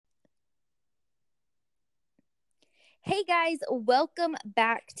Hey guys, welcome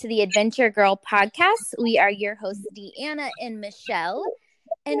back to the Adventure Girl podcast. We are your hosts, Deanna and Michelle,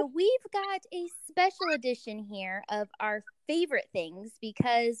 and we've got a special edition here of our favorite things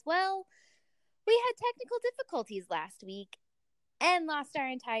because, well, we had technical difficulties last week and lost our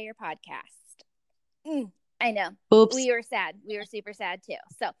entire podcast. I know. Oops. We were sad. We were super sad too.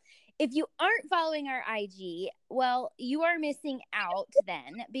 So if you aren't following our IG, well, you are missing out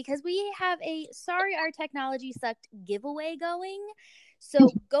then because we have a Sorry Our Technology Sucked giveaway going. So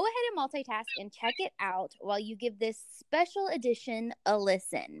go ahead and multitask and check it out while you give this special edition a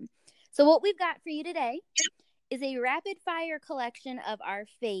listen. So what we've got for you today is a rapid fire collection of our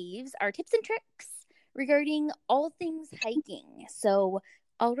faves, our tips and tricks regarding all things hiking. So,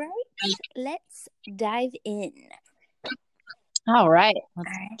 all right, let's dive in. All right, let's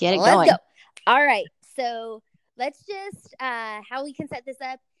get it going. Go. All right, so let's just how we can set this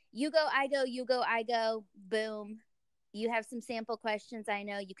up. You go, I go, you go, I go. Boom. You have some sample questions. I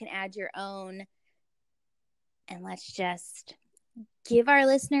know you can add your own, and let's just give our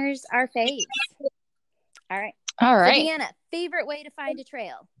listeners our faves. All right. So, Deanna, favorite way to find a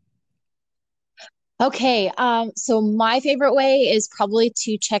trail? Okay, so my favorite way is probably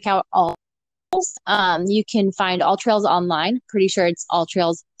to check out all trails. You can find all trails online. Pretty sure it's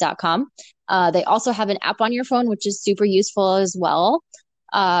alltrails.com. They also have an app on your phone, which is super useful as well.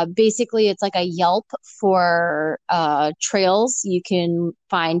 Basically, it's like a Yelp for trails. You can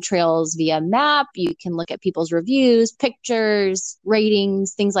find trails via map. You can look at people's reviews, pictures,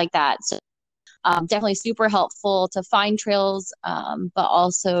 ratings, things like that. So definitely super helpful to find trails, but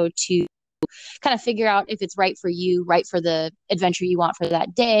also to kind of figure out if it's right for you, right for the adventure you want for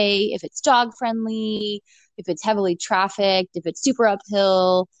that day, if it's dog friendly, if it's heavily trafficked, if it's super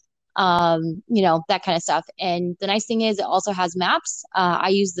uphill, that kind of stuff. And the nice thing is it also has maps. I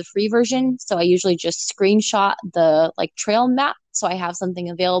use the free version, so I usually just screenshot the trail map so I have something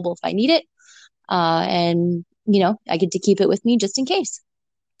available if I need it. And I get to keep it with me just in case.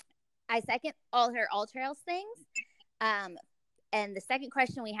 I second all trails things. And the second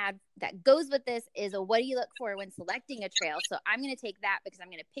question we had that goes with this is, what do you look for when selecting a trail? So I'm going to take that because I'm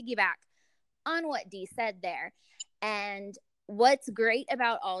going to piggyback on what Dee said there. And what's great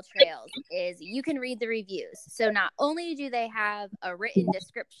about all trails is you can read the reviews. So not only do they have a written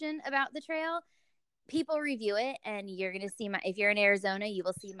description about the trail, people review it, and you're going to see if you're in Arizona, you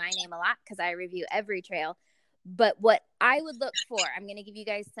will see my name a lot because I review every trail. But what I would look for, I'm going to give you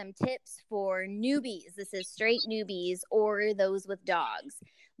guys some tips for newbies. This is straight newbies or those with dogs.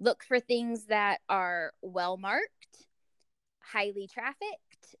 Look for things that are well marked, highly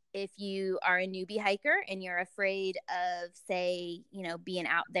trafficked. If you are a newbie hiker and you're afraid of, say, being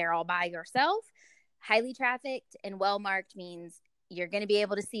out there all by yourself, highly trafficked and well marked means you're going to be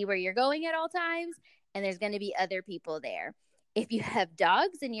able to see where you're going at all times, and there's going to be other people there. If you have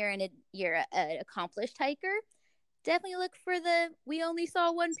dogs and you're an accomplished hiker, definitely look for we only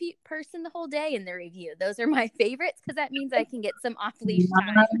saw one person the whole day in the review. Those are my favorites because that means I can get some off-leash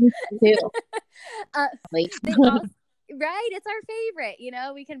time. Right? It's our favorite.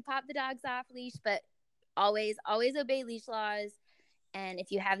 We can pop the dogs off leash, but always obey leash laws. And if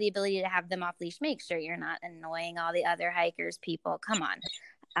you have the ability to have them off leash, make sure you're not annoying all the other hikers. People, come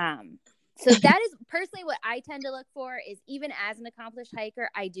on. So that is personally what I tend to look for. Is even as an accomplished hiker,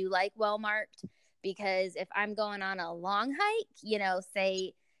 I do like well marked, because if I'm going on a long hike,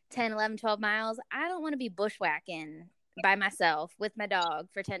 say 10, 11, 12 miles, I don't want to be bushwhacking by myself with my dog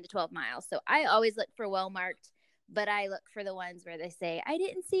for 10 to 12 miles. So I always look for well marked, but I look for the ones where they say, I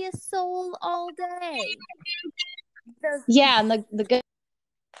didn't see a soul all day. Yeah, and the good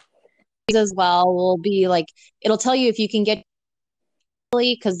as well will be it'll tell you if you can get,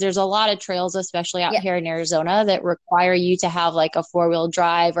 because there's a lot of trails, especially out here in Arizona, that require you to have a 4-wheel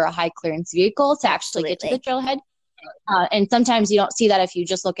drive or a high clearance vehicle to actually get to the trailhead. And sometimes you don't see that if you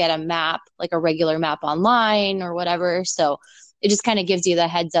just look at a map, like a regular map online or whatever. So it just kind of gives you the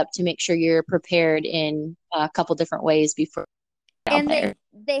heads up to make sure you're prepared in a couple different ways before. And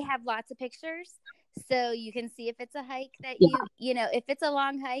they have lots of pictures, so you can see if it's a hike that if it's a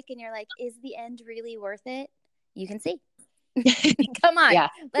long hike and you're like, is the end really worth it? You can see. Come on. Yeah,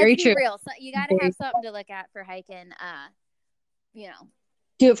 let's be real. So you got to have something to look at for hiking.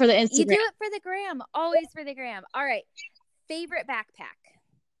 Do it for the Instagram. You do it for the gram. Always for the gram. All right. Favorite backpack?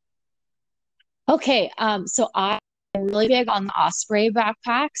 Okay. So I'm really big on the Osprey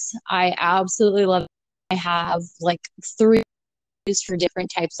backpacks. I absolutely love it. I have 3 for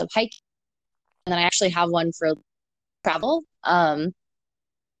different types of hiking, and then I actually have one for travel.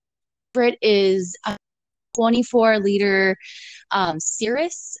 Favorite is 24-liter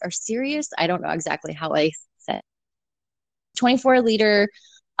Sirius. I don't know exactly how I said it. 24-liter,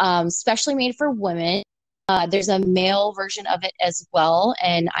 specially made for women. There's a male version of it as well,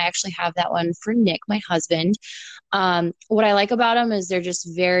 and I actually have that one for Nick, my husband. What I like about them is they're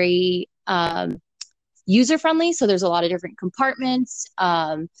just very user friendly. So there's a lot of different compartments.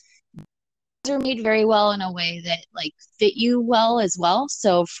 Are made very well in a way that like fit you well as well.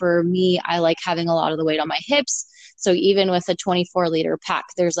 So for me, I like having a lot of the weight on my hips. So even with a 24-liter pack,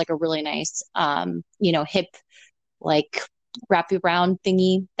 there's like a really nice, hip like wrap around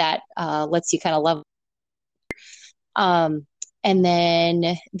thingy that lets you kind of level. And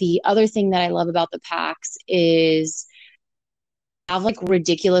then the other thing that I love about the packs is have like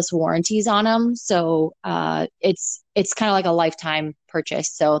ridiculous warranties on them. So it's kind of like a lifetime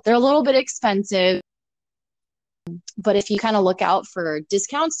purchase. So they're a little bit expensive, but if you kind of look out for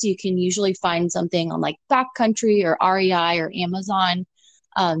discounts, you can usually find something on like Backcountry or REI or Amazon,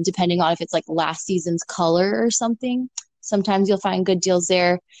 depending on if it's like last season's color or something. Sometimes you'll find good deals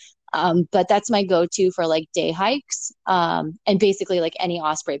there. But that's my go-to for like day hikes. And basically like any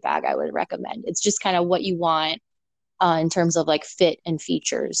Osprey bag I would recommend. It's just kind of what you want in terms of like fit and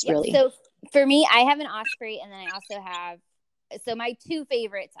features, really. So for me, I have an Osprey, and then I also have, so my two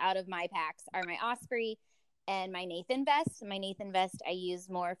favorites out of my packs are my Osprey and my Nathan vest. My Nathan vest I use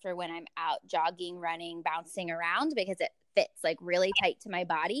more for when I'm out jogging, running, bouncing around, because it fits like really tight to my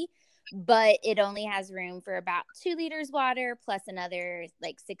body, but it only has room for about 2 liters water plus another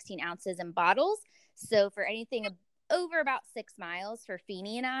like 16 ounces in bottles. So for anything over about 6 miles for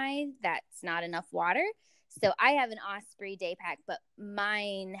Feeney and I, that's not enough water. So I have an Osprey day pack, but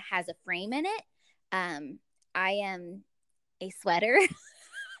mine has a frame in it. I am a sweater.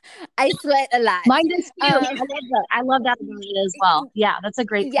 I sweat a lot. Mine does too. I love that about it as well. Yeah, that's a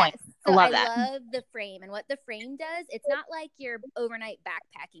great point. So I love the frame, and what the frame does, it's not like your overnight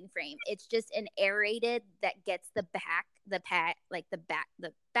backpacking frame. It's just an aerated that gets the backpack.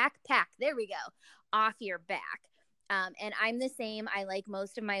 There we go, off your back. And I'm the same. I like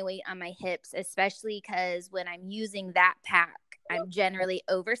most of my weight on my hips, especially because when I'm using that pack, I'm generally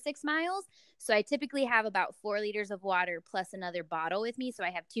over 6 miles. So I typically have about 4 liters of water plus another bottle with me. So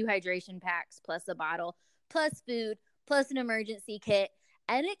I have 2 hydration packs plus a bottle, plus food, plus an emergency kit.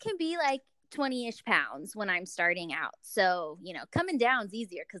 And it can be like 20-ish pounds when I'm starting out. So, coming down's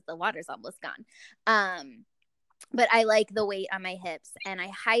easier because the water's almost gone. But I like the weight on my hips, and I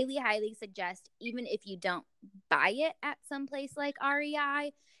highly, highly suggest, even if you don't buy it at some place like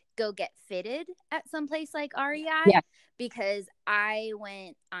REI, go get fitted at some place like REI, because I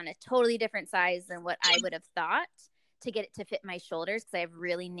went on a totally different size than what I would have thought to get it to fit my shoulders, because I have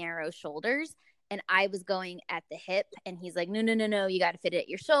really narrow shoulders, and I was going at the hip, and he's like, no, you got to fit it at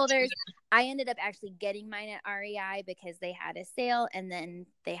your shoulders. I ended up actually getting mine at REI because they had a sale, and then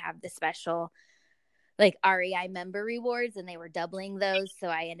they have the special like REI member rewards, and they were doubling those. So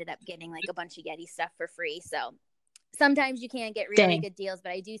I ended up getting like a bunch of Yeti stuff for free. So sometimes you can get really good deals,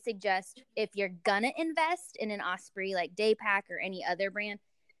 but I do suggest, if you're going to invest in an Osprey like day pack or any other brand,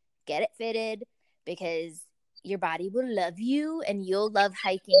 get it fitted, because your body will love you and you'll love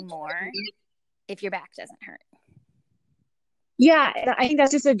hiking more if your back doesn't hurt. Yeah, I think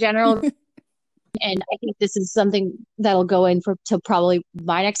that's just a general and I think this is something that'll go in to probably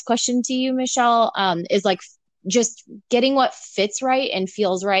my next question to you, Michelle, is like just getting what fits right and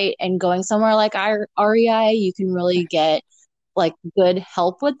feels right, and going somewhere like REI, you can really get like good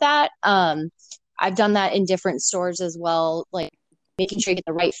help with that. I've done that in different stores as well, like making sure you get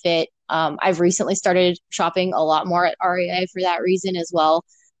the right fit. I've recently started shopping a lot more at REI for that reason as well.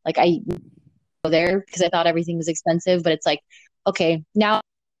 Like I go there because I thought everything was expensive, but it's like, okay, now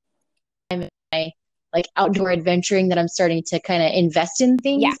I'm like outdoor adventuring that I'm starting to kind of invest in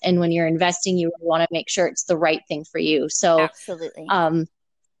things. Yeah. And when you're investing, you want to make sure it's the right thing for you. So absolutely.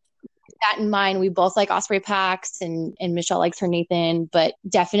 That in mind, we both like Osprey packs, and Michelle likes her Nathan, but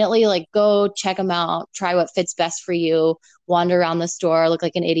definitely like go check them out, try what fits best for you, wander around the store, look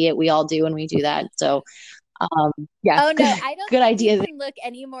like an idiot. We all do when we do that. So yeah. Oh no, I don't good idea. You can look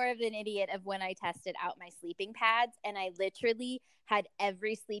any more of an idiot of when I tested out my sleeping pads, and I literally had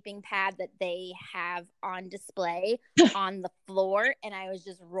every sleeping pad that they have on display on the floor, and I was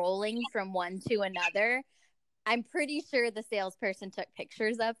just rolling from one to another. I'm pretty sure the salesperson took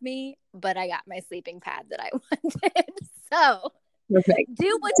pictures of me, but I got my sleeping pad that I wanted. So perfect.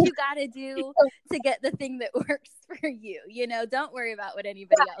 Do what you got to do to get the thing that works for you. Don't worry about what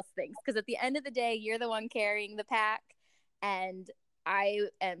anybody else thinks, because at the end of the day, you're the one carrying the pack. And I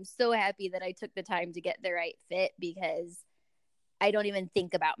am so happy that I took the time to get the right fit, because I don't even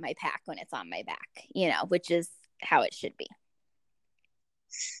think about my pack when it's on my back, which is how it should be.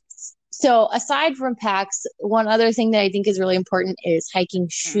 So aside from packs, one other thing that I think is really important is hiking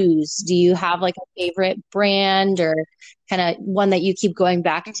shoes. Do you have like a favorite brand or kind of one that you keep going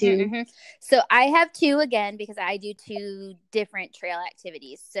back to? So I have two again because I do two different trail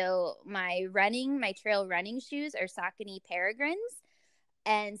activities. So my trail running shoes are Saucony Peregrines.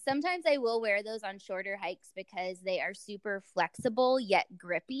 And sometimes I will wear those on shorter hikes because they are super flexible yet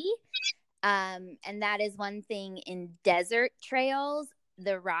grippy. And that is one thing in desert trails.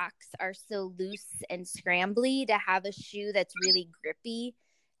 The rocks are so loose and scrambly. To have a shoe that's really grippy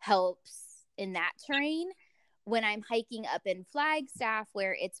helps in that terrain. When I'm hiking up in Flagstaff,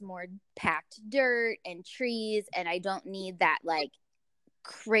 where it's more packed dirt and trees, and I don't need that like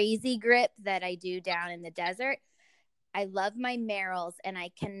crazy grip that I do down in the desert, I love my Merrells, and I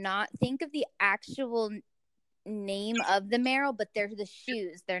cannot think of the actual name of the Merrell, but they're the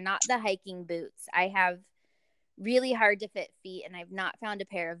shoes. They're not the hiking boots. I have really hard to fit feet, and I've not found a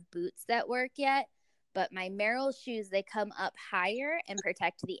pair of boots that work yet. But my Merrell shoes, they come up higher and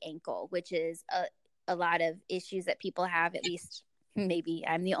protect the ankle, which is a lot of issues that people have. At least maybe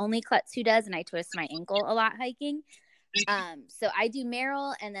I'm the only klutz who does, and I twist my ankle a lot hiking. So I do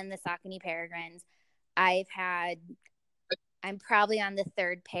Merrell and then the Saucony Peregrines. I'm probably on the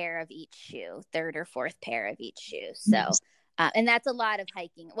third or fourth pair of each shoe. So, and that's a lot of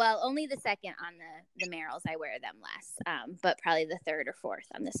hiking. Well, only the second on the Merrells, I wear them less, but probably the third or fourth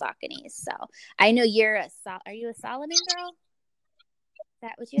on the Sauconys. So I know are you a Salomon girl? Is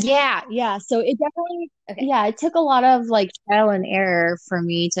that what you have? Yeah. So it definitely, Okay. yeah, it took a lot of like trial and error for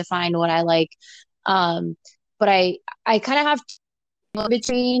me to find what I like. But I kind of have in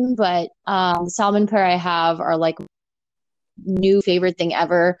between, but the Salmon pair I have are like new favorite thing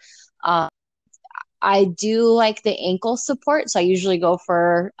ever. I do like the ankle support, so I usually go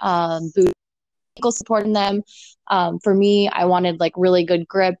for boot ankle support in them. For me, I wanted like really good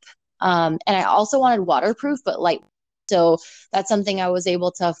grip, and I also wanted waterproof but light. So that's something I was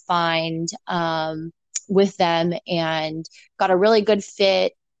able to find with them and got a really good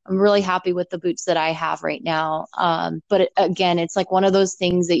fit. I'm really happy with the boots that I have right now. But again, it's like one of those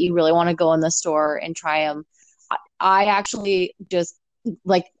things that you really want to go in the store and try them. I actually just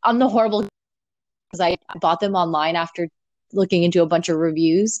like I'm the horrible because I bought them online after looking into a bunch of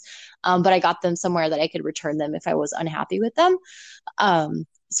reviews, but I got them somewhere that I could return them if I was unhappy with them.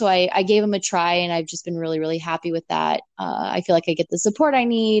 So I gave them a try, and I've just been really, really happy with that. I feel like I get the support I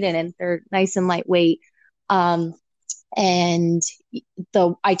need, and they're nice and lightweight. And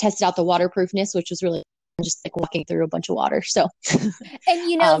I tested out the waterproofness, which was really just like walking through a bunch of water. So,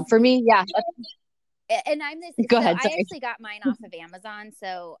 and for me, yeah. And I'm this. Go so ahead. I Sorry. actually got mine off of Amazon,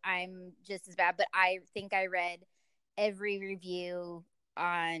 so I'm just as bad. But I think I read every review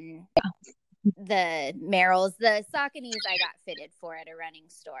on the Merrells. The Sauconys I got fitted for at a running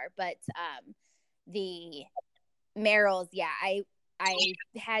store, but the Merrells, yeah, I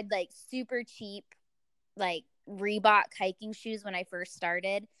had like super cheap like Reebok hiking shoes when I first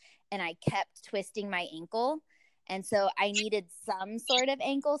started, and I kept twisting my ankle. And so I needed some sort of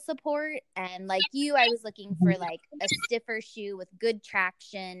ankle support. And like you, I was looking for like a stiffer shoe with good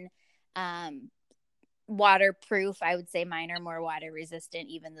traction, waterproof. I would say mine are more water resistant,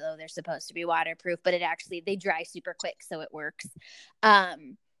 even though they're supposed to be waterproof, but they dry super quick. So it works.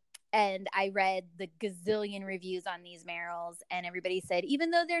 And I read the gazillion reviews on these Merrells, and everybody said,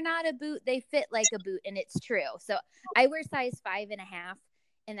 even though they're not a boot, they fit like a boot. And it's true. So I wear size 5.5,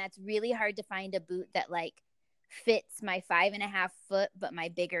 and that's really hard to find a boot that like fits my 5.5 foot, but my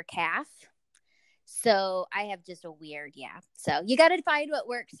bigger calf. So I have just a weird, yeah. So you got to find what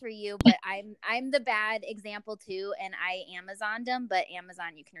works for you. But I'm the bad example too, and I Amazoned them, but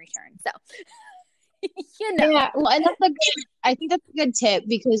Amazon you can return. So Yeah, well, and I think that's a good tip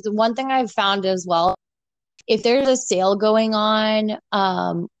because the one thing I've found as well, if there's a sale going on,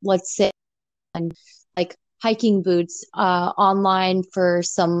 let's say on like hiking boots online for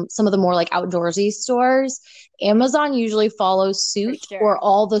some of the more like outdoorsy stores, Amazon usually follows suit For sure. or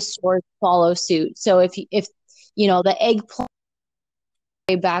all the stores follow suit. So if the eggplant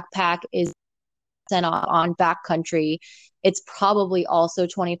backpack is sent off on Backcountry, it's probably also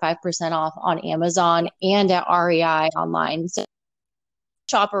 25% off on Amazon and at REI online. So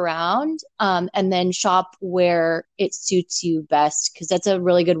shop around and then shop where it suits you best because that's a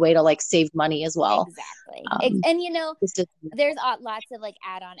really good way to like save money as well. Exactly. And there's lots of like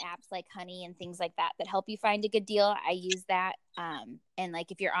add-on apps like Honey and things like that help you find a good deal. I use that. And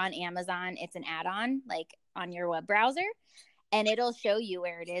like if you're on Amazon, it's an add-on like on your web browser, and it'll show you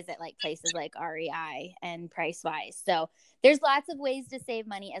where it is at like places like REI and Pricewise. So there's lots of ways to save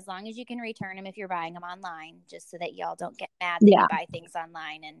money as long as you can return them if you're buying them online, just so that y'all don't get mad that you buy things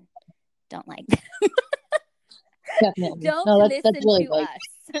online and don't like them. Definitely. Don't No, that's listen really to good.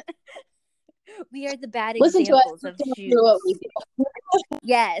 us. We are the bad Listen to us, examples of don't shoes. do what we do.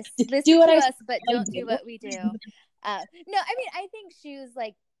 Yes, listen Do what to I us, but I don't do. do what we do. No, I mean, I think shoes,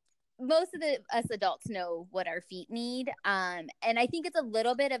 like most of us adults know what our feet need. And I think it's a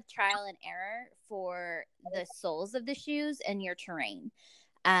little bit of trial and error for the soles of the shoes and your terrain.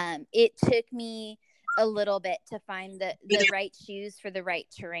 It took me a little bit to find the right shoes for the right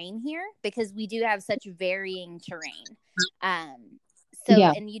terrain here, because we do have such varying terrain. So,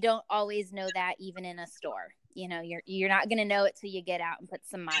 Yeah. and you don't always know that even in a store. You know, you're not going to know it till you get out and put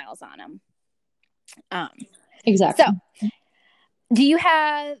some miles on them. Exactly. So, do you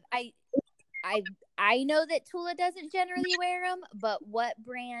have I know that Tula doesn't generally wear them, but what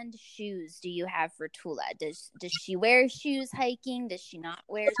brand shoes do you have for Tula? Does she wear shoes hiking? Does she not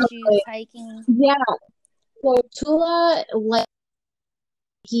wear shoes hiking? Yeah. So Tula, like,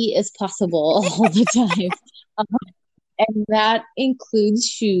 he is possible all the time. And that includes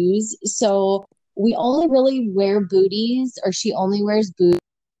shoes. So we only really wear booties, or she only wears boots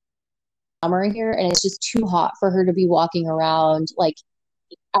summer here, and it's just too hot for her to be walking around like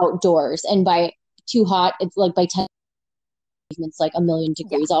outdoors. And by too hot, it's like by 10, it's like a million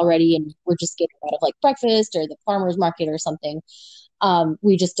degrees already, and we're just getting out of like breakfast or the farmer's market or something.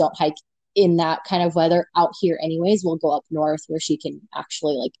 We just don't hike in that kind of weather out here anyways. We'll go up north where she can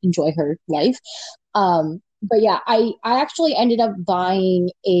actually like enjoy her life. But yeah, I actually ended up buying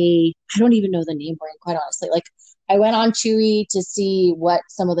I don't even know the name brand, quite honestly. Like, I went on Chewy to see what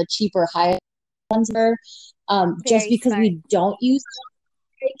some of the cheaper high ones were, just because smart. we don't use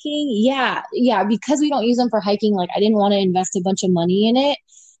hiking. Yeah, because we don't use them for hiking, like I didn't want to invest a bunch of money in it.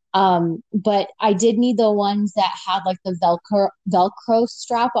 But I did need the ones that had like the Velcro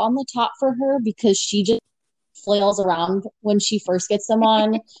strap on the top for her, because she just flails around when she first gets them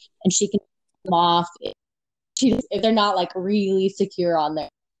on, and she can take them off if they're not like really secure on there.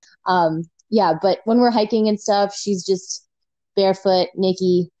 Yeah, but when we're hiking and stuff, she's just barefoot,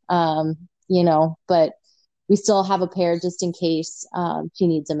 Nikki, but we still have a pair just in case she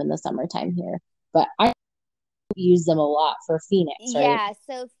needs them in the summertime here. But I use them a lot for Phoenix, right? Yeah,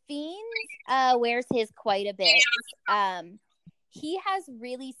 so Fiends wears his quite a bit. He has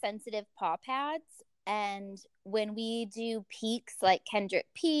really sensitive paw pads, and when we do peaks like Kendrick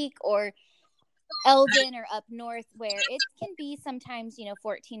Peak or Eldon or up north, where it can be sometimes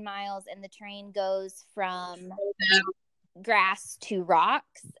 14 miles and the terrain goes from grass to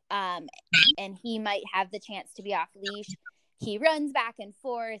rocks, and he might have the chance to be off leash, he runs back and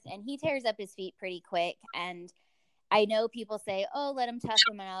forth and he tears up his feet pretty quick. And I know people say, oh, let him tough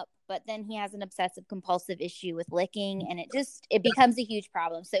him up, but then he has an obsessive compulsive issue with licking, and it becomes a huge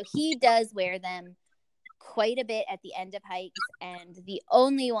problem. So he does wear them quite a bit at the end of hikes, and the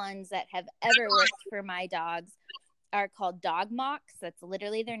only ones that have ever worked for my dogs are called dog mocks. That's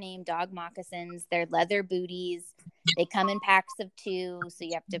literally their name, dog moccasins. They're leather booties. They come in packs of 2, so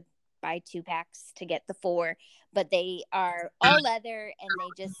you have to buy 2 packs to get the 4, but they are all leather, and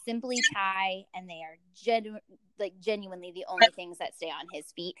they just simply tie, and they are genuinely the only things that stay on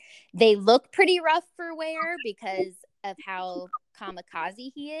his feet. They look pretty rough for wear because of how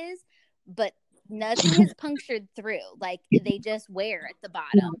kamikaze he is, but nothing is punctured through. Like, they just wear at the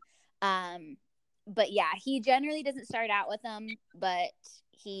bottom. But yeah, he generally doesn't start out with them, but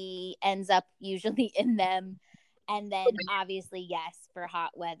he ends up usually in them. And then obviously, yes, for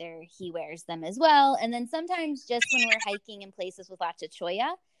hot weather, he wears them as well. And then sometimes just when we're hiking in places with lots of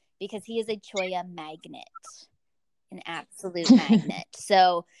cholla, because he is a cholla magnet, an absolute magnet.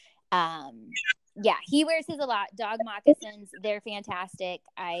 So, yeah, he wears his a lot. Dog moccasins, they're fantastic.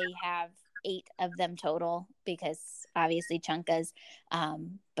 I have 8 of them total, because obviously Chunkas,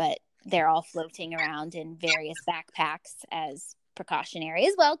 but they're all floating around in various backpacks as precautionary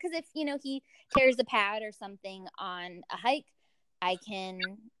as well. Because if he tears a pad or something on a hike, I can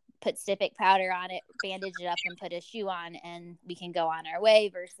put Stipic powder on it, bandage it up, and put a shoe on, and we can go on our way,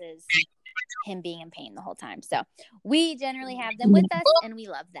 versus him being in pain the whole time. So we generally have them with us, and we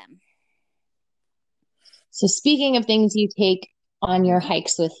love them. So speaking of things you take on your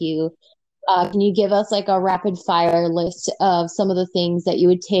hikes with you, can you give us like a rapid fire list of some of the things that you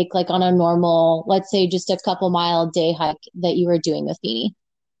would take like on a normal, let's say just a couple mile day hike that you were doing with Feeny?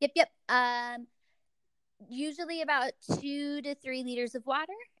 Yep. Usually about 2 to 3 liters of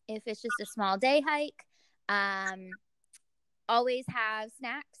water if it's just a small day hike. Always have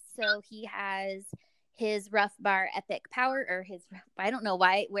snacks. So he has his Rough Bar Epic Power, or I don't know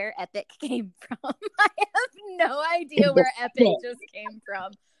where Epic came from. I have no idea where Epic just came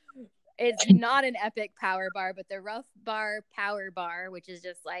from. It's not an Epic Power Bar, but the Rough Bar Power Bar, which is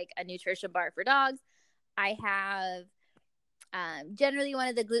just like a nutrition bar for dogs. I have generally one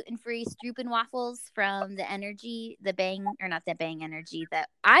of the gluten-free Stroop waffles from the Energy, the Bang, or not the Bang Energy. That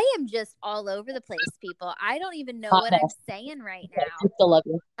I am just all over the place, people. I don't even know what I'm saying right now. I still love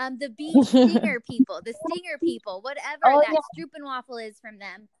you. The Bee Stinger people, the Stinger people, whatever that Stroop waffle is from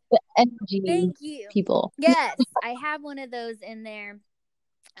them. The Energy Thank you. people. Yes, I have one of those in there.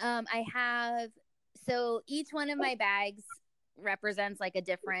 I have, so each one of my bags represents like a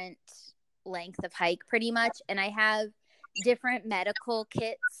different length of hike pretty much. And I have different medical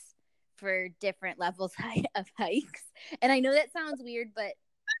kits for different levels of hikes. And I know that sounds weird, but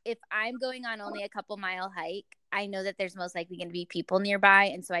if I'm going on only a couple mile hike, I know that there's most likely going to be people nearby.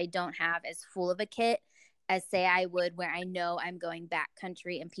 And so I don't have as full of a kit as say I would where I know I'm going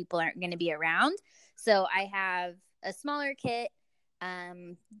backcountry and people aren't going to be around. So I have a smaller kit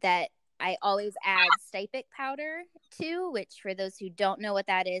that I always add Stypic powder to, which for those who don't know what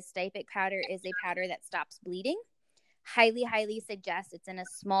that is, Stypic powder is a powder that stops bleeding. Highly, highly suggest. It's in a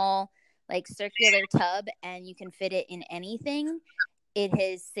small, like circular tub, and you can fit it in anything. It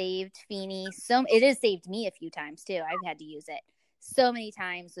has saved Feeny it has saved me a few times too. I've had to use it so many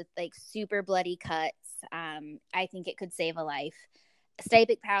times with like super bloody cuts. I think it could save a life.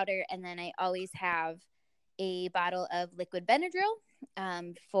 Stypic powder, and then I always have a bottle of liquid Benadryl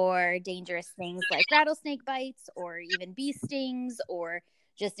for dangerous things like rattlesnake bites or even bee stings or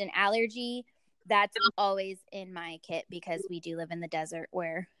just an allergy. That's always in my kit because we do live in the desert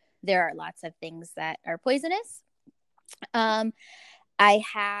where there are lots of things that are poisonous. I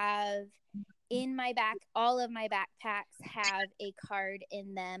have in my back, all of my backpacks have a card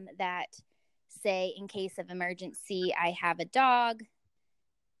in them that say, in case of emergency, I have a dog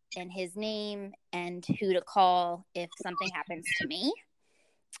and his name and who to call if something happens to me.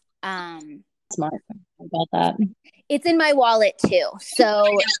 Smart about that. It's in my wallet too. So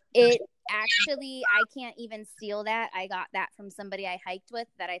it actually, I can't even steal that. I got that from somebody I hiked with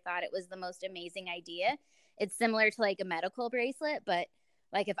that I thought it was the most amazing idea. It's similar to like a medical bracelet, but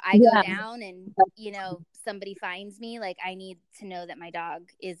like if I go down and, you know, somebody finds me, like I need to know that my dog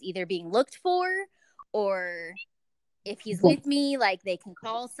is either being looked for or if he's with me, like they can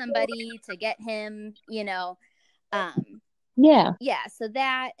call somebody to get him, you know. Yeah, so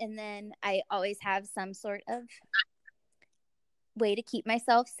that, and then I always have some sort of way to keep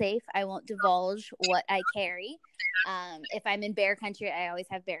myself safe. I won't divulge what I carry. If I'm in bear country, I always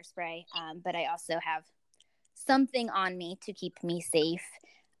have bear spray, but I also have something on me to keep me safe.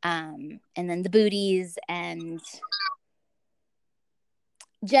 And then the booties and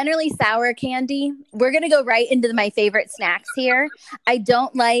generally sour candy. We're going to go right into my favorite snacks here. I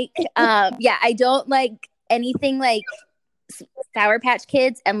don't like, I don't like anything like Sour Patch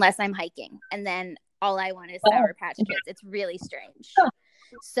Kids unless I'm hiking. And then all I want is Sour Patch Kids. It's really strange.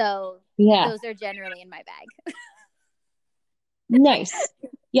 So those are generally in my bag. Nice.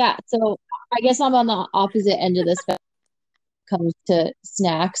 Yeah. So I guess I'm on the opposite end of this when it comes to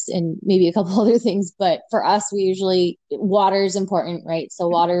snacks and maybe a couple other things. But for us, water is important, right? So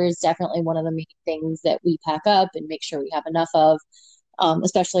water is definitely one of the main things that we pack up and make sure we have enough of,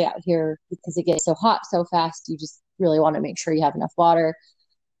 especially out here because it gets so hot so fast. You just really want to make sure you have enough water.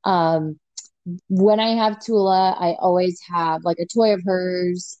 When I have Tula, I always have like a toy of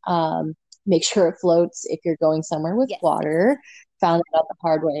hers. Make sure it floats if you're going somewhere with water. Found it out the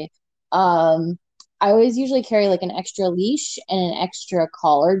hard way. I always usually carry like an extra leash and an extra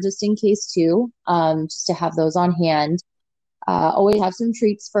collar just in case too, just to have those on hand. Always have some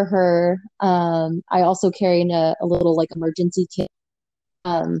treats for her. I also carry a little like emergency kit.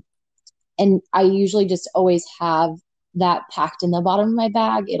 And I usually just always have that packed in the bottom of my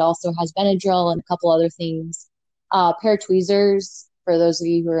bag. It also has Benadryl and a couple other things. Pair of tweezers for those of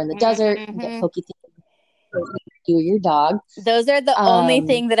you who are in the desert. You get pokey things for you or your dog. Those are the only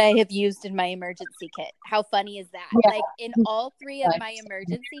thing that I have used in my emergency kit. How funny is that? Yeah. Like in all three of my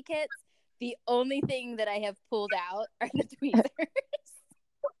emergency kits, the only thing that I have pulled out are the tweezers.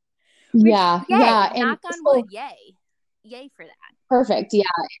 Yeah. Knock on wood. Yay for that. Perfect. Yeah.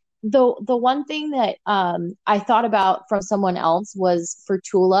 The one thing that I thought about from someone else was for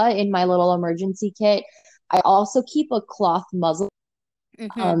Tula in my little emergency kit, I also keep a cloth muzzle.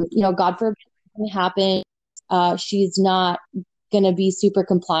 God forbid something happens. She's not going to be super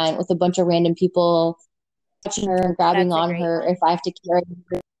compliant with a bunch of random people touching her and grabbing on her if I have to carry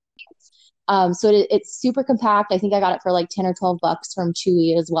her. So it's super compact. I think I got it for like 10 or 12 bucks from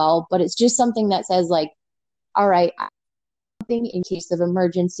Chewy as well. But it's just something that says like, all right, in case of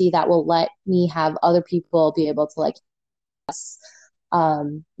emergency that will let me have other people be able to like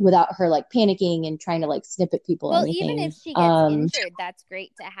without her like panicking and trying to like snip at people or Well, even anything. if she gets injured, that's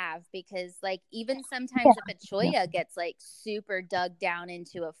great to have, because like even sometimes if a cholla gets like super dug down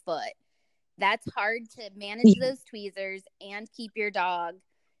into a foot, that's hard to manage those tweezers and keep your dog,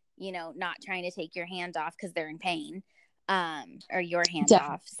 not trying to take your hand off because they're in pain, or your hand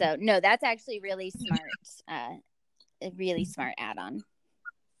off. So no, that's actually really smart, a really smart add-on.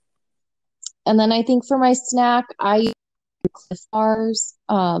 And then I think for my snack, I Cliff Bars.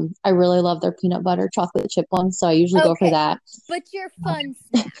 I really love their peanut butter chocolate chip ones, so I usually go for that. But your fun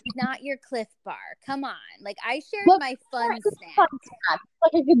snack, not your Cliff Bar. Come on, like I shared my fun snack.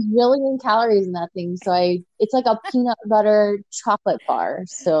 Like a gazillion calories in that thing, so it's like a peanut butter chocolate bar.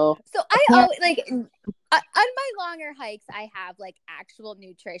 So I always like on my longer hikes, I have like actual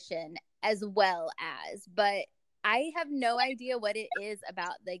nutrition as well as, but I have no idea what it is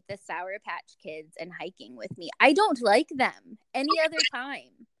about like the Sour Patch Kids and hiking with me. I don't like them any other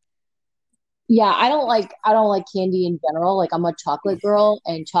time. Yeah, I don't like candy in general. Like I'm a chocolate girl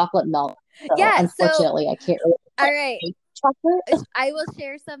and chocolate melt. So unfortunately, I can't really all right. Chocolate. I will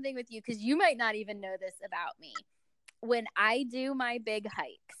share something with you because you might not even know this about me. When I do my big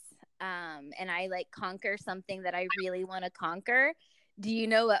hikes, and I like conquer something that I really want to conquer, do you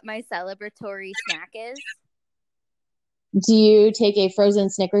know what my celebratory snack is? Do you take a frozen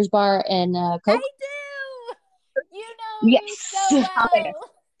Snickers bar and Coke? I do. You know me so well.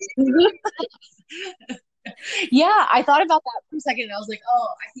 Yeah, I thought about that for a second. And I was like, oh,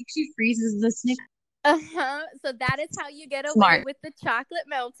 I think she freezes the Snickers. So that is how you get away with the chocolate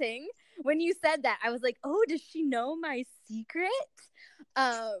melting. When you said that, I was like, oh, does she know my secret?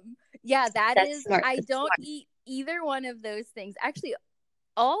 Yeah, that is smart. I don't eat either one of those things. Actually,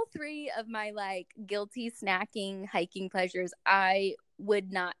 all three of my like guilty snacking hiking pleasures I would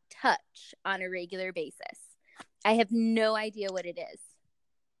not touch on a regular basis. I have no idea what it is.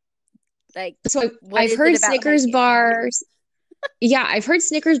 Like, so I've heard Snickers bars. Yeah, I've heard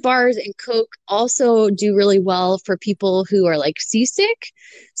Snickers bars and Coke also do really well for people who are like seasick.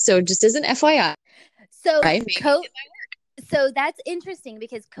 So just as an FYI. So Coke. So that's interesting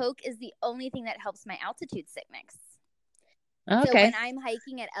because Coke is the only thing that helps my altitude sickness. Okay. So when I'm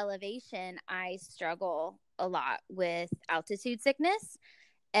hiking at elevation, I struggle a lot with altitude sickness.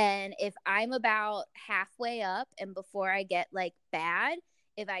 And if I'm about halfway up and before I get like bad,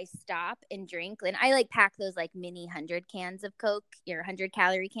 if I stop and drink, and I like pack those like mini 100 cans of Coke, your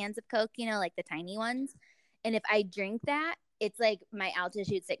 100-calorie cans of Coke, like the tiny ones. And if I drink that, it's like my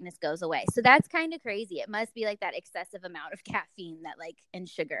altitude sickness goes away. So that's kind of crazy. It must be like that excessive amount of caffeine that like, and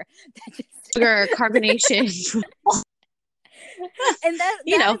sugar. Sugar, carbonation. And that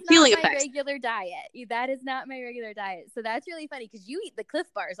is not my regular diet. That is not my regular diet. So that's really funny because you eat the Cliff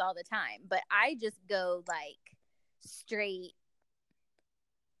Bars all the time, but I just go like straight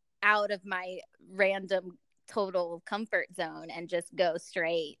out of my random total comfort zone and just go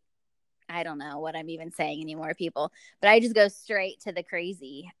straight. I don't know what I'm even saying anymore, people, but I just go straight to the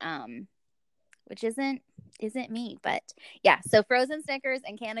crazy, which isn't me. But yeah, so frozen Snickers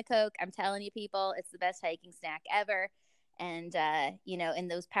and can of Coke. I'm telling you, people, it's the best hiking snack ever. And, in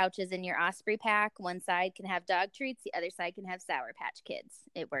those pouches in your Osprey pack, one side can have dog treats, the other side can have Sour Patch Kids.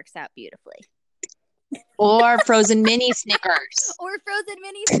 It works out beautifully. Or frozen mini Snickers.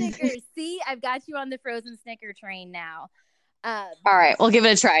 See, I've got you on the frozen Snicker train now. All right, we'll give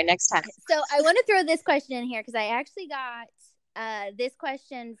it a try next time. So I want to throw this question in here because I actually got this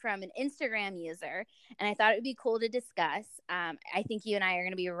question from an Instagram user, and I thought it would be cool to discuss. I think you and I are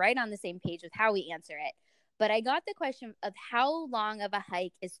going to be right on the same page with how we answer it. But I got the question of how long of a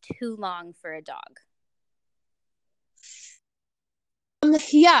hike is too long for a dog?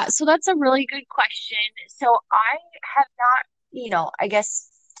 Yeah, so that's a really good question. So I have not, I guess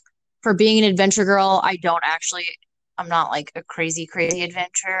for being an adventure girl, I'm not like a crazy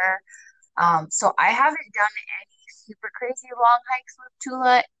adventurer. So I haven't done any super crazy long hikes with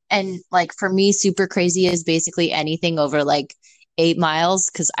Tula. And like for me, super crazy is basically anything over like 8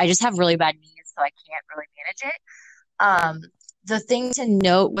 miles because I just have really bad knees, so I can't really manage it. The thing to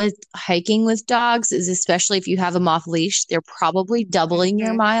note with hiking with dogs is especially if you have them off leash, they're probably doubling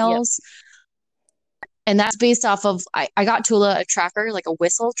your miles. Yep. And that's based off of, I got Tula a tracker, like a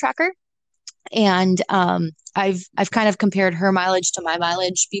whistle tracker. And I've kind of compared her mileage to my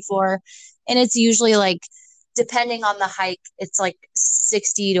mileage before. And it's usually like, depending on the hike, it's like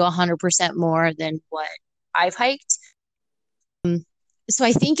 60 to 100% more than what I've hiked. So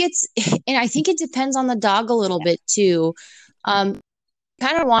I think it depends on the dog a little bit too. Kind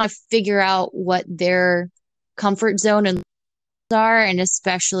of want to figure out what their comfort zone and are, and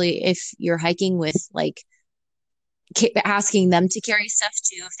especially if you're hiking with like asking them to carry stuff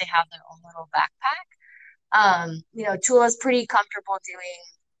too if they have their own little backpack. Tula's pretty comfortable doing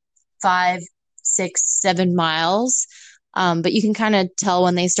 5, 6, 7 miles. But you can kind of tell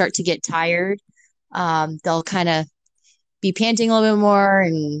when they start to get tired. They'll kind of be panting a little bit more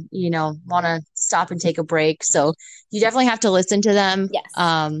and, want to stop and take a break. So you definitely have to listen to them. Yes.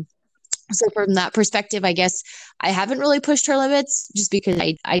 So from that perspective, I guess I haven't really pushed her limits just because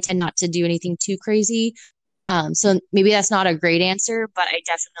I tend not to do anything too crazy. So maybe that's not a great answer, but I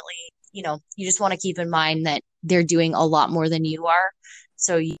definitely, you just want to keep in mind that they're doing a lot more than you are.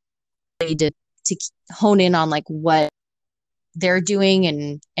 So you need to hone in on like what they're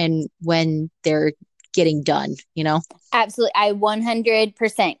doing and when they're getting done, Absolutely. I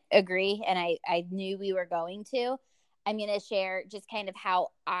 100% agree. And I knew we were going to. I'm going to share just kind of how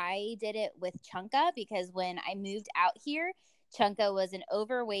I did it with Chunka, because when I moved out here, Chunka was an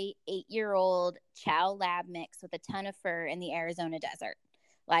overweight 8-year-old chow lab mix with a ton of fur in the Arizona desert.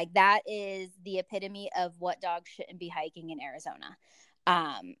 Like, that is the epitome of what dogs shouldn't be hiking in Arizona.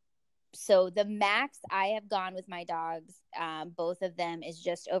 So the max I have gone with my dogs, both of them, is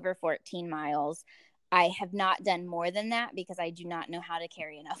just over 14 miles. I have not done more than that because I do not know how to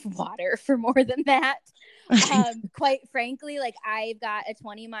carry enough water for more than that. Quite frankly, like, I've got a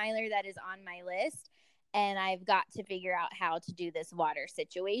 20 miler that is on my list, and I've got to figure out how to do this water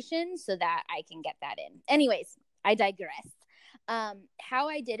situation so that I can get that in. Anyways, I digress. How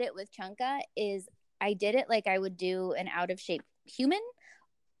I did it with Chunka is I did it like I would do an out of shape human,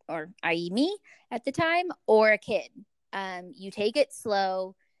 or i.e. me at the time, or a kid. You take it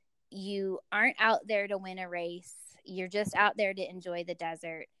slow. You aren't out there to win a race. You're just out there to enjoy the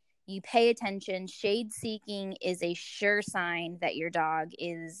desert. You pay attention. Shade seeking is a sure sign that your dog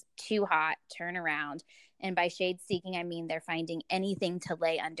is too hot. Turn around. And by shade seeking, I mean they're finding anything to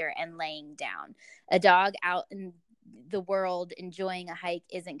lay under and laying down. A dog out in the world enjoying a hike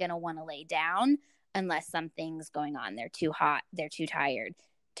isn't going to want to lay down unless something's going on. They're too hot. They're too tired.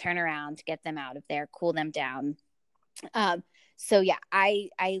 Turn around, get them out of there, cool them down. So yeah, I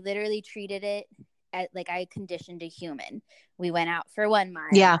literally treated it like I conditioned a human. We went out for 1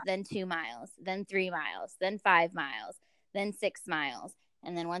 mile, then 2 miles, then 3 miles, then 5 miles, then 6 miles.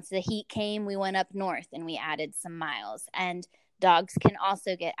 And then once the heat came, we went up north and we added some miles. And dogs can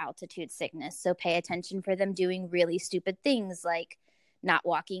also get altitude sickness. So pay attention for them doing really stupid things like not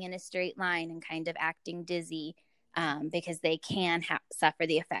walking in a straight line and kind of acting dizzy, because they can suffer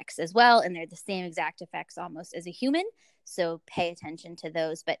the effects as well. And they're the same exact effects almost as a human. So pay attention to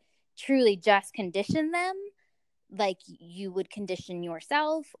those, but truly just condition them like you would condition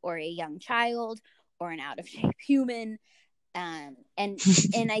yourself or a young child or an out of shape human. And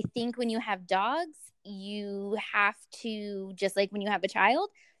I think when you have dogs, you have to, just like when you have a child,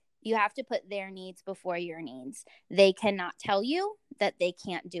 you have to put their needs before your needs. They cannot tell you that they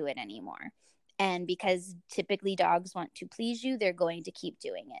can't do it anymore. And because typically dogs want to please you, they're going to keep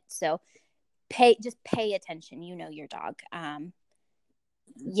doing it. So just pay attention. You know your dog.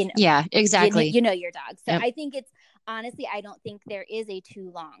 Yeah, exactly. You know your dog. So yep. I think it's, honestly, I don't think there is a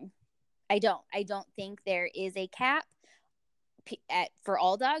too long. I don't think there is a cap for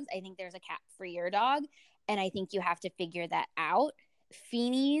all dogs. I think there's a cap for your dog. And I think you have to figure that out.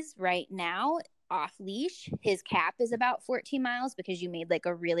 Feeney's right now off leash, his cap is about 14 miles because you made like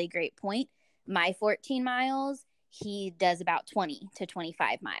a really great point. My 14 miles, he does about 20 to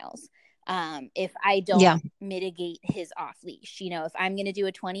 25 miles. If I don't mitigate his off leash, if I'm going to do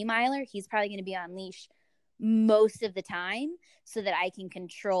a 20 miler, he's probably going to be on leash most of the time so that I can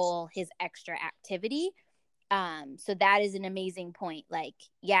control his extra activity. So that is an amazing point. Like,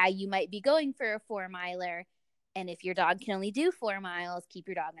 yeah, you might be going for a 4 miler, and if your dog can only do 4 miles, keep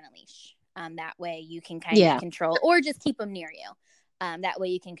your dog on a leash. That way you can kind of control, or just keep them near you. That way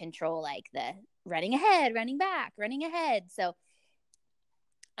you can control like the running ahead, running back, running ahead. So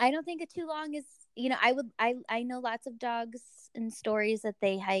I don't think it too long is, I know lots of dogs and stories that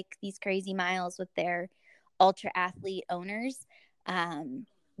they hike these crazy miles with their ultra athlete owners.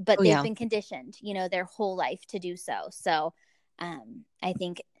 But they've been conditioned, their whole life to do so. So I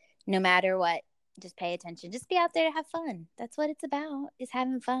think no matter what, just pay attention. Just be out there to have fun. That's what it's about, is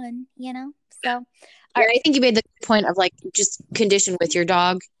having fun, So I think you made the point of like just condition with your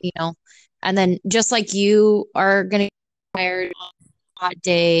dog, and then just like you are going to get tired on a hot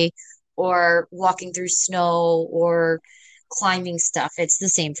day or walking through snow or climbing stuff, it's the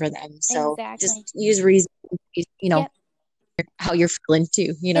same for them. So just use reason, how you're feeling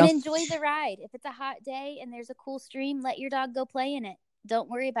too, And enjoy the ride. If it's a hot day and there's a cool stream, let your dog go play in it. Don't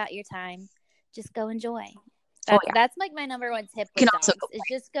worry about your time. Just go enjoy. That's like my number one tip with dogs is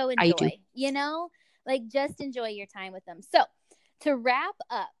just go enjoy, Like, just enjoy your time with them. So to wrap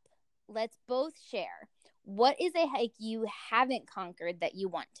up, let's both share, what is a hike you haven't conquered that you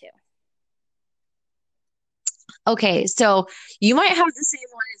want to? Okay, so you might have the same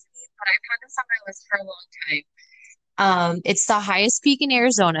one as me, but I've had this on my list for a long time. It's the highest peak in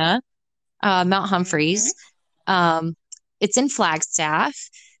Arizona, Mount Humphreys. It's in Flagstaff.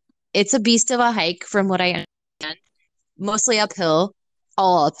 It's a beast of a hike from what I understand. Mostly uphill,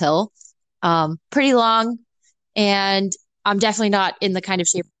 all uphill. Pretty long, and I'm definitely not in the kind of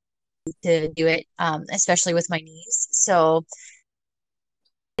shape to do it, especially with my knees. So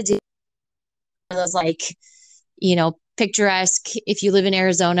I do those like, picturesque, if you live in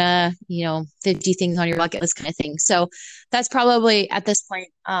Arizona, 50 things on your bucket list kind of thing. So that's probably at this point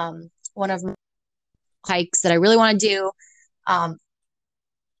one of my hikes that I really want to do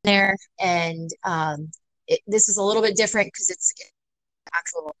there. And this is a little bit different because it's an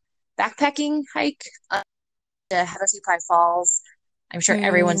actual backpacking hike to Havasupai Falls. I'm sure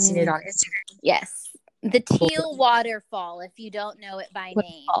everyone's seen it on Instagram. Yes. The Teal Waterfall, if you don't know it by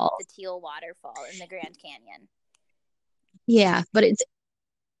name, the Teal Waterfall in the Grand Canyon. Yeah, but it's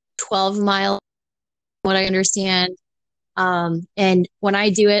 12 miles, what I understand. And when I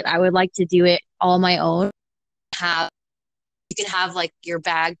do it, I would like to do it all my own. You can have like your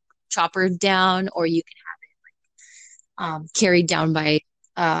bag choppered down, or you can have it like carried down by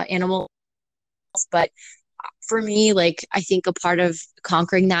animals. But for me, like, I think a part of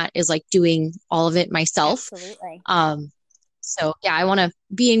conquering that is like doing all of it myself. Absolutely. So yeah, I want to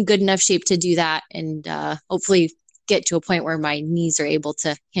be in good enough shape to do that, and hopefully get to a point where my knees are able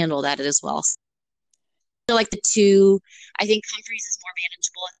to handle that as well. So like the two, I think Humphreys is more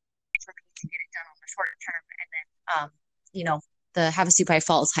manageable for me to get it done on the short term, and then the Havasupai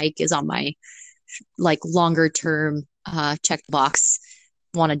Falls hike is on my like longer term check box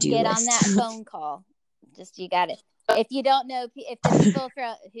want to do get list. On that phone call. Just, you got it. If you don't know, if the people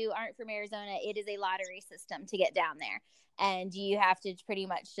who aren't from Arizona, it is a lottery system to get down there, and you have to pretty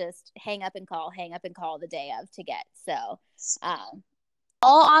much just hang up and call the day of to get. So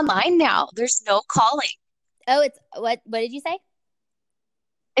all online now. There's no calling. Oh, it's what did you say?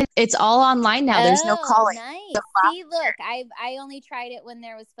 It's all online now. There's no calling. Nice. See, look, I only tried it when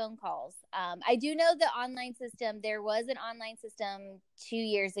there was phone calls. I do know the online system. There was an online system 2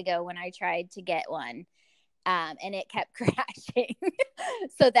 years ago when I tried to get one, and it kept crashing.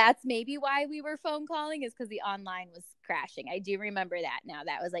 So that's maybe why we were phone calling, is because the online was crashing. I do remember that now.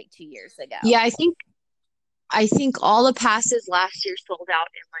 That was like 2 years ago. Yeah, I think all the passes last year sold out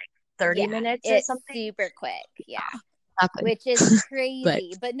in like 30 minutes or something. Super quick. Yeah. Exactly. Which is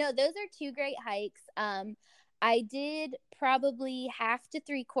crazy. But no, those are two great hikes. I did probably half to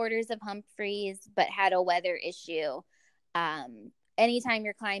 3/4 of Humphreys, but had a weather issue. Anytime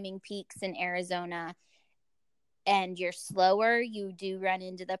you're climbing peaks in Arizona and you're slower, you do run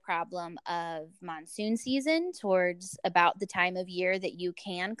into the problem of monsoon season towards about the time of year that you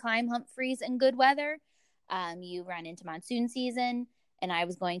can climb Humphreys in good weather. You run into monsoon season, and I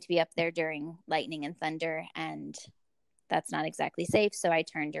was going to be up there during lightning and thunder, and that's not exactly safe. So I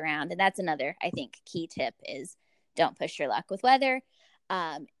turned around, and that's another, I think, key tip is don't push your luck with weather.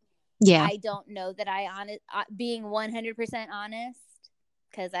 Yeah. I don't know that being 100% honest,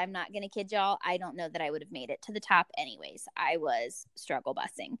 because I'm not going to kid y'all, I don't know that I would have made it to the top anyways. I was struggle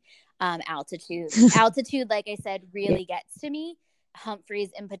busing. Altitude, like I said, really gets to me.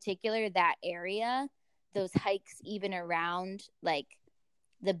 Humphreys in particular, that area, those hikes even around like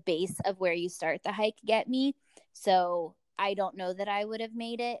the base of where you start the hike get me. So I don't know that I would have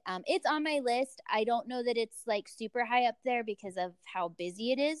made it. It's on my list. I don't know that it's like super high up there because of how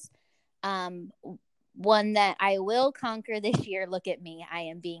busy it is. One that I will conquer this year. Look at me. I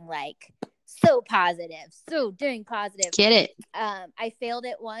am being like so positive, so dang positive. Get it. I failed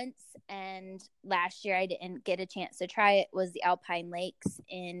it once, and last year I didn't get a chance to try it, was the Alpine Lakes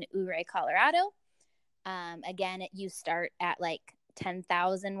in Ouray, Colorado. Again, you start at like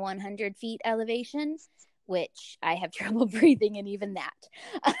 10,100 feet elevation, which I have trouble breathing in even that.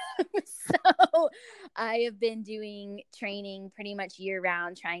 So I have been doing training pretty much year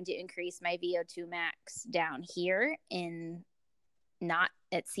round, trying to increase my VO2 max down here in not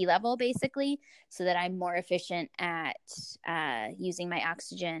at sea level, basically, so that I'm more efficient at using my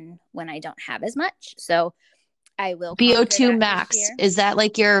oxygen when I don't have as much. So I will VO2 max. Is that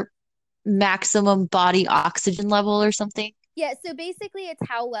like your maximum body oxygen level or something? Yeah. So basically it's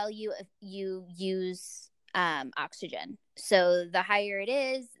how well you use oxygen. So the higher it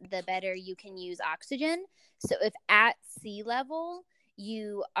is, the better you can use oxygen. So if at sea level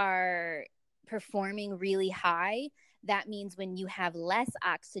you are performing really high, that means when you have less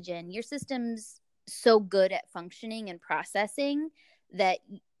oxygen, your system's so good at functioning and processing that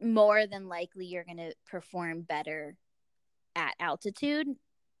more than likely you're going to perform better at altitude.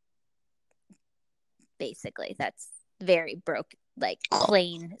 Basically, that's very broke, like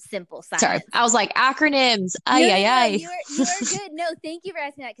plain simple science. Sorry, I was like acronyms. No, you are good. No, thank you for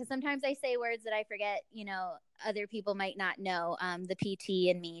asking that, because sometimes I say words that I forget. Other people might not know. The PT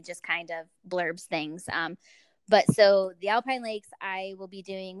and me just kind of blurbs things. But so the Alpine Lakes I will be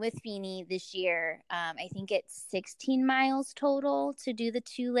doing with Feeney this year. I think it's 16 miles total to do the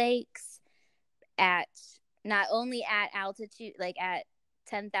 2 lakes at not only at altitude, like at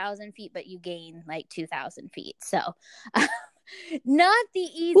 10,000 feet, but you gain like 2,000 feet. So not the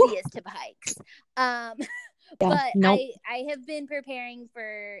easiest of hikes. But nope. I have been preparing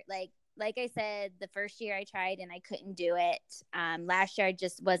for like I said, the first year I tried and I couldn't do it. Last year I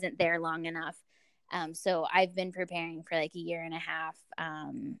just wasn't there long enough. So I've been preparing for like a year and a half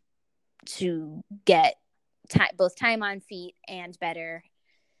to get both time on feet and better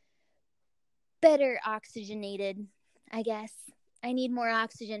oxygenated, I guess. I need more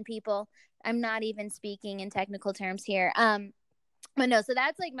oxygen, people. I'm not even speaking in technical terms here. But no, so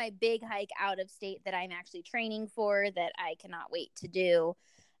that's like my big hike out of state that I'm actually training for, that I cannot wait to do.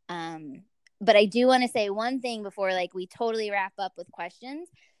 But I do want to say one thing before like we totally wrap up with questions,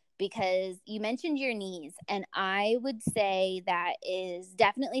 because you mentioned your knees, and I would say that is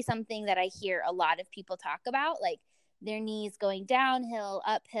definitely something that I hear a lot of people talk about, like their knees going downhill,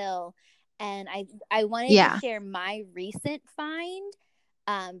 uphill. And I wanted to share my recent find,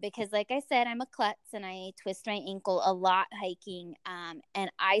 because like I said, I'm a klutz and I twist my ankle a lot hiking.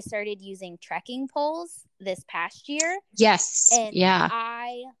 And I started using trekking poles this past year. Yes. And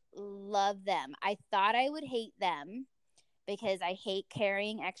I love them. I thought I would hate them because I hate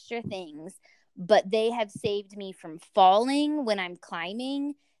carrying extra things, but they have saved me from falling when I'm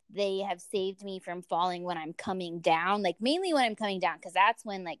climbing. They have saved me from falling when I'm coming down, like mainly when I'm coming down, because that's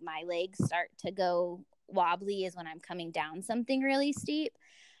when like my legs start to go wobbly, is when I'm coming down something really steep.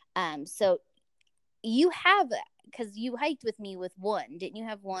 So you have, because you hiked with me with one, didn't you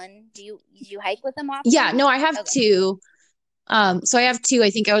have one? Did you hike with them often? Yeah, no, I have two. So I have two. I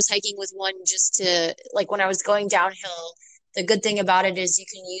think I was hiking with one just to, like, when I was going downhill. The good thing about it is you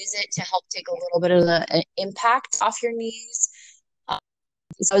can use it to help take a little bit of the impact off your knees.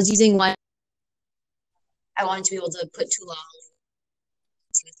 So I was using one. I wanted to be able to put two long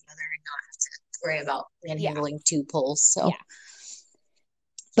with the other and not have to worry about handling two poles. So,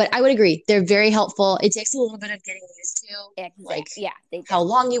 but I would agree, they're very helpful. It takes a little bit of getting used to, like how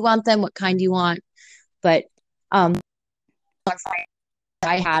long you want them, what kind you want. But what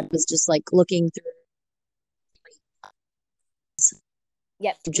I had was just like looking through.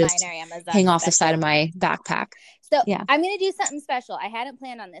 Just hang off the side of my backpack. So I'm going to do something special. I hadn't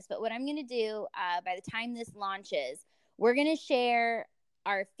planned on this, but what I'm going to do by the time this launches, we're going to share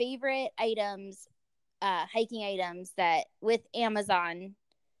our favorite items, hiking items that with Amazon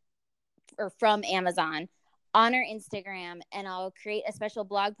or from Amazon on our Instagram, and I'll create a special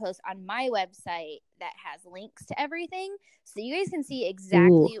blog post on my website that has links to everything, so you guys can see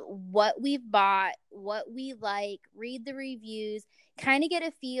exactly what we've bought, what we like, read the reviews, kind of get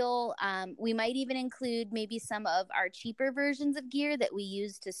a feel. We might even include maybe some of our cheaper versions of gear that we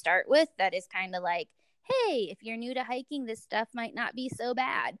use to start with, that is kind of like, hey, if you're new to hiking, this stuff might not be so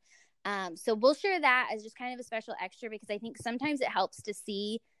bad. So we'll share that as just kind of a special extra, because I think sometimes it helps to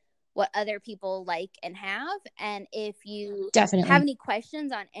see what other people like and have. And if you have any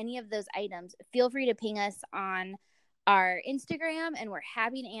questions on any of those items, feel free to ping us on our Instagram, and we're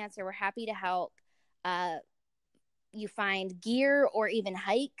happy to answer. We're happy to help you find gear or even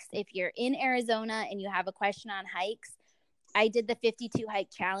hikes. If you're in Arizona and you have a question on hikes, I did the 52 hike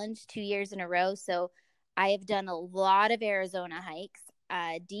challenge 2 years in a row. So I have done a lot of Arizona hikes.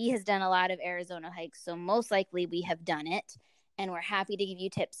 Dee has done a lot of Arizona hikes. So most likely we have done it. And we're happy to give you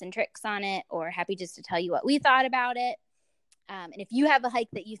tips and tricks on it, or happy just to tell you what we thought about it. And if you have a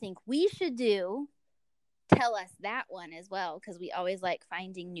hike that you think we should do, tell us that one as well, because we always like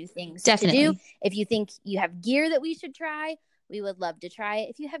finding new things to do. If you think you have gear that we should try, we would love to try it.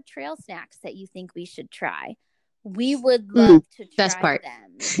 If you have trail snacks that you think we should try, we would love to try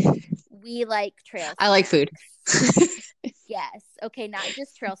them. We like trail snacks. I like food. Yes. Okay, not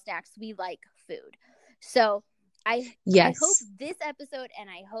just trail snacks. We like food. So I hope this episode, and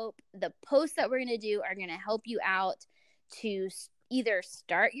I hope the posts that we're going to do are going to help you out to either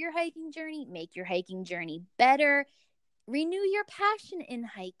start your hiking journey, make your hiking journey better, renew your passion in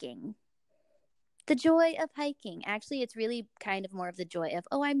hiking. The joy of hiking. Actually, it's really kind of more of the joy of,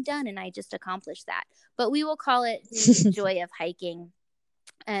 oh, I'm done and I just accomplished that. But we will call it the joy of hiking.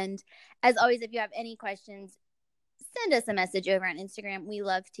 And as always, if you have any questions, send us a message over on Instagram. We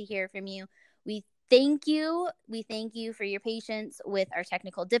love to hear from you. We thank you. We thank you for your patience with our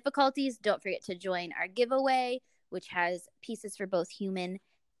technical difficulties. Don't forget to join our giveaway, which has pieces for both human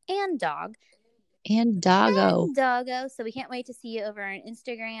and dog. And doggo. And doggo. So we can't wait to see you over on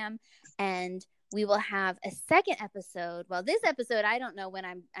Instagram. And we will have a second episode. Well, this episode, I don't know when.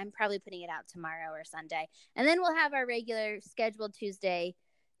 I'm probably putting it out tomorrow or Sunday. And then we'll have our regular scheduled Tuesday.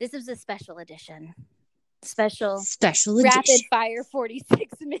 This is a special edition. Special edition. Rapid fire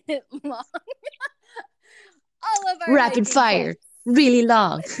 46-minute long. All of our rapid fire tips. Really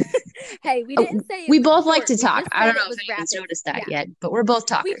long. Hey, we didn't say we both like to talk. I don't know if anyone's noticed that yet, but we're both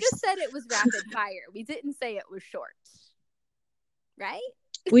talkers. We just said it was rapid fire. We didn't say it was short. Right?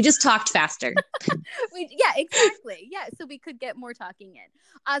 We just talked faster. Yeah, exactly. Yeah, so we could get more talking in.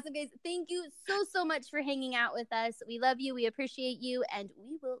 Awesome, guys. Thank you so much for hanging out with us. We love you. We appreciate you. And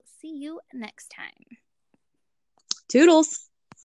we will see you next time. Toodles.